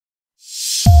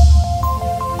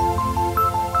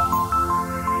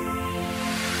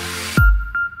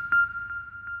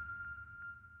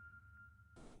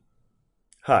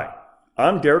Hi,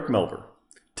 I'm Derek Melver,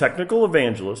 Technical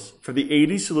Evangelist for the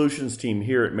AD Solutions team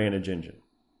here at Manage Engine.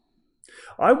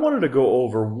 I wanted to go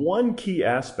over one key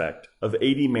aspect of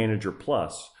AD Manager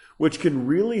Plus, which can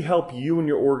really help you and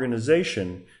your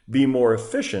organization be more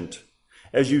efficient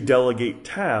as you delegate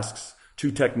tasks to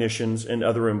technicians and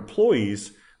other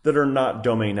employees that are not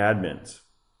domain admins.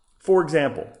 For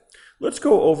example, let's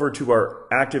go over to our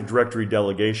Active Directory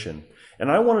delegation,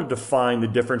 and I want to define the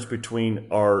difference between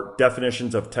our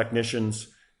definitions of technicians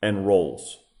and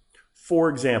roles. For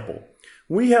example,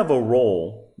 we have a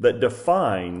role that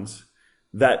defines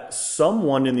that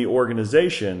someone in the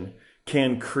organization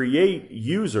can create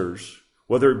users,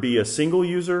 whether it be a single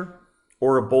user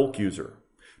or a bulk user.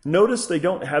 Notice they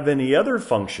don't have any other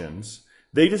functions,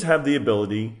 they just have the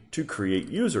ability to create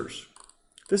users.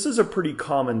 This is a pretty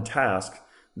common task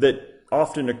that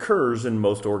often occurs in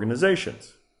most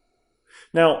organizations.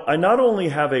 Now, I not only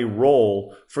have a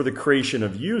role for the creation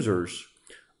of users,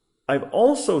 I've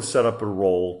also set up a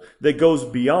role that goes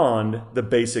beyond the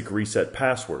basic reset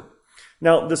password.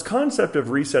 Now, this concept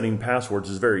of resetting passwords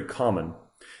is very common,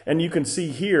 and you can see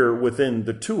here within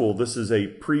the tool, this is a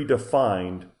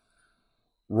predefined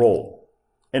role,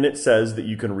 and it says that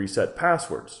you can reset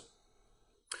passwords.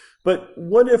 But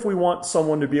what if we want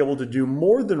someone to be able to do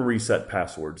more than reset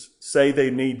passwords? Say they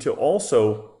need to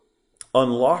also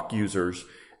unlock users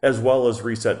as well as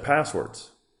reset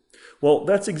passwords. Well,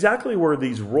 that's exactly where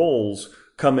these roles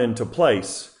come into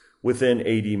place within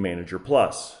AD Manager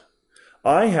Plus.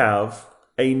 I have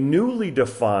a newly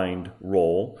defined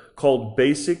role called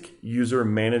Basic User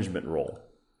Management Role.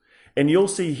 And you'll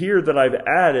see here that I've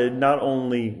added not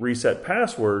only reset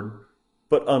password,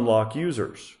 but unlock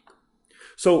users.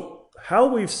 So how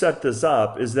we've set this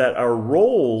up is that our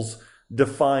roles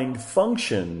define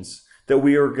functions that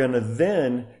we are going to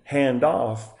then hand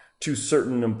off to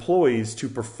certain employees to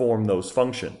perform those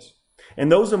functions. And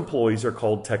those employees are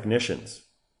called technicians.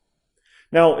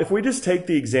 Now, if we just take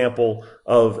the example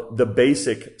of the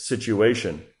basic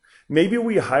situation, maybe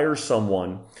we hire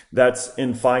someone that's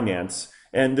in finance,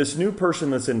 and this new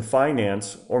person that's in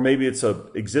finance, or maybe it's an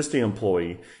existing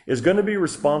employee, is going to be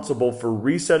responsible for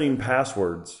resetting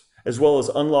passwords as well as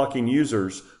unlocking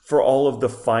users for all of the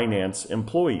finance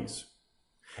employees.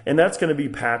 And that's going to be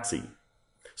Patsy.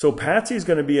 So Patsy is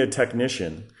going to be a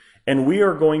technician, and we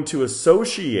are going to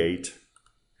associate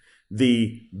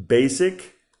the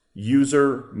basic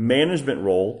user management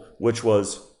role, which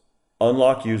was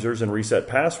unlock users and reset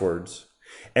passwords.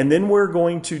 And then we're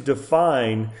going to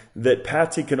define that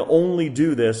Patsy can only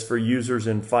do this for users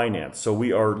in finance. So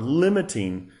we are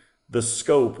limiting the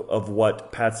scope of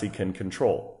what Patsy can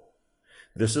control.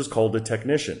 This is called a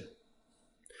technician.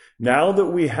 Now that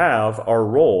we have our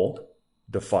role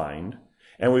defined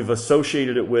and we've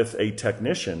associated it with a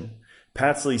technician,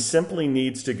 Patsy simply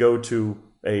needs to go to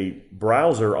a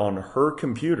browser on her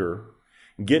computer,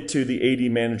 get to the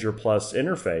AD Manager Plus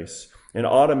interface, and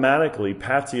automatically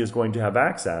Patsy is going to have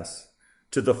access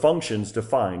to the functions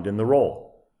defined in the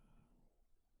role.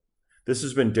 This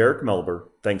has been Derek Melver.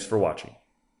 Thanks for watching.